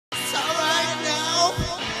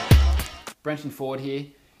Brenton Ford here.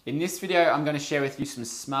 In this video, I'm going to share with you some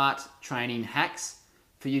smart training hacks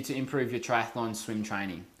for you to improve your triathlon swim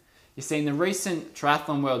training. You see, in the recent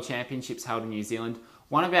Triathlon World Championships held in New Zealand,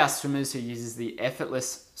 one of our swimmers who uses the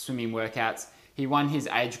Effortless swimming workouts, he won his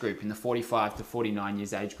age group in the 45 to 49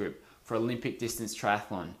 years age group for Olympic distance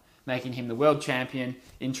triathlon, making him the world champion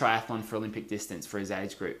in triathlon for Olympic distance for his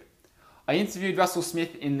age group. I interviewed Russell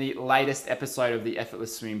Smith in the latest episode of the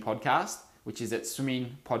Effortless Swimming Podcast, which is at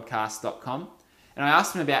swimmingpodcast.com. And I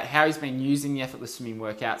asked him about how he's been using the Effortless Swimming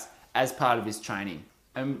workouts as part of his training.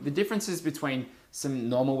 The differences between some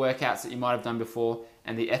normal workouts that you might have done before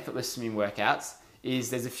and the Effortless Swimming workouts is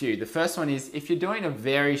there's a few. The first one is if you're doing a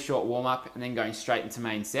very short warm-up and then going straight into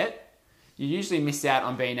main set, you usually miss out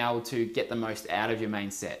on being able to get the most out of your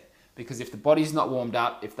main set. Because if the body's not warmed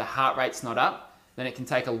up, if the heart rate's not up, then it can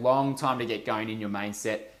take a long time to get going in your main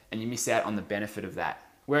set and you miss out on the benefit of that.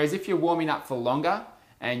 Whereas if you're warming up for longer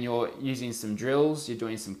and you're using some drills, you're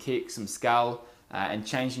doing some kicks, some scull, and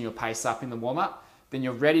changing your pace up in the warm-up, then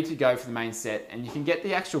you're ready to go for the main set and you can get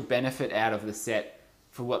the actual benefit out of the set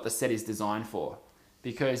for what the set is designed for.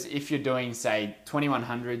 Because if you're doing, say,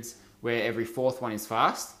 2100s where every fourth one is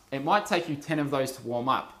fast, it might take you 10 of those to warm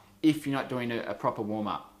up if you're not doing a proper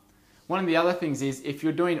warm-up. One of the other things is if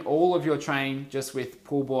you're doing all of your training just with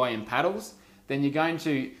pull buoy and paddles, then you're going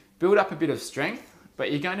to build up a bit of strength,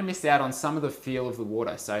 but you're going to miss out on some of the feel of the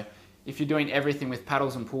water. So if you're doing everything with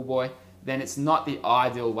paddles and pull buoy, then it's not the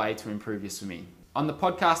ideal way to improve your swimming. On the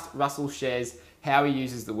podcast, Russell shares how he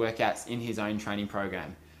uses the workouts in his own training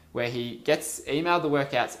program, where he gets emailed the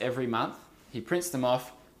workouts every month, he prints them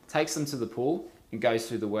off, takes them to the pool, and goes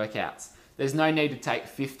through the workouts. There's no need to take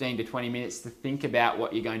 15 to 20 minutes to think about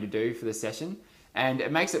what you're going to do for the session, and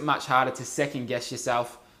it makes it much harder to second guess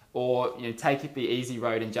yourself or take it the easy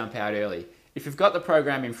road and jump out early. If you've got the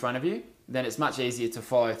program in front of you, then it's much easier to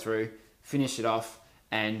follow through, finish it off,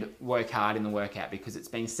 and work hard in the workout because it's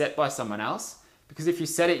been set by someone else. Because if you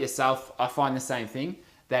set it yourself, I find the same thing,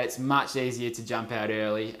 that it's much easier to jump out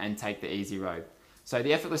early and take the easy road. So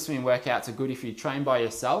the Effortless Swimming workouts are good if you train by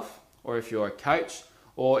yourself, or if you're a coach,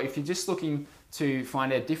 or if you're just looking to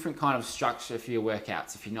find a different kind of structure for your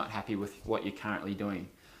workouts if you're not happy with what you're currently doing.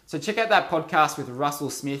 So check out that podcast with Russell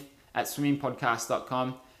Smith at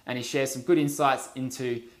swimmingpodcast.com, and he shares some good insights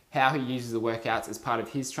into how he uses the workouts as part of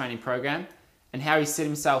his training program and how he set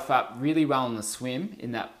himself up really well in the swim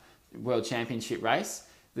in that World Championship race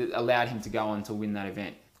that allowed him to go on to win that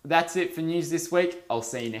event. That's it for news this week. I'll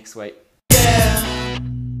see you next week.